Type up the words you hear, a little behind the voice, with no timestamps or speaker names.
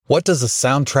What does the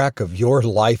soundtrack of your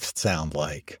life sound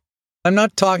like? I'm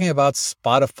not talking about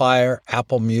Spotify or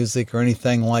Apple Music or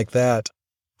anything like that.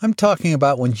 I'm talking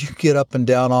about when you get up and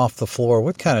down off the floor,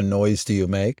 what kind of noise do you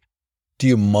make? Do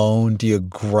you moan? Do you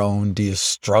groan? Do you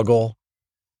struggle?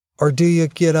 Or do you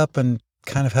get up and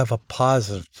kind of have a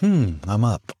positive, I'm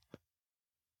up?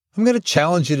 I'm going to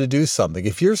challenge you to do something.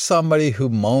 If you're somebody who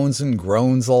moans and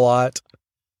groans a lot,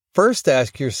 first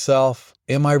ask yourself,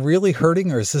 am I really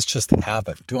hurting or is this just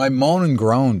habit? Do I moan and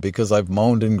groan because I've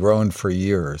moaned and groaned for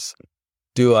years?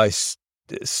 Do I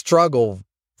struggle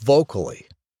vocally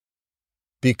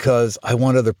because I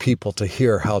want other people to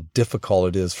hear how difficult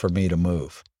it is for me to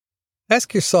move?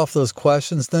 Ask yourself those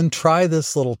questions, then try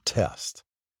this little test.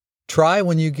 Try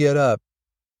when you get up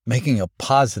making a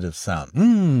positive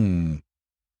sound,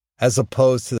 as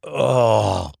opposed to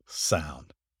the sound.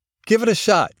 Give it a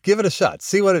shot. Give it a shot.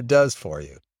 See what it does for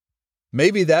you.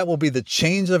 Maybe that will be the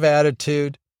change of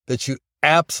attitude that you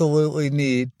absolutely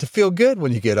need to feel good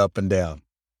when you get up and down.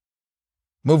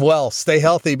 Move well, stay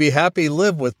healthy, be happy,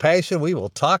 live with passion. We will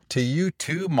talk to you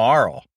tomorrow.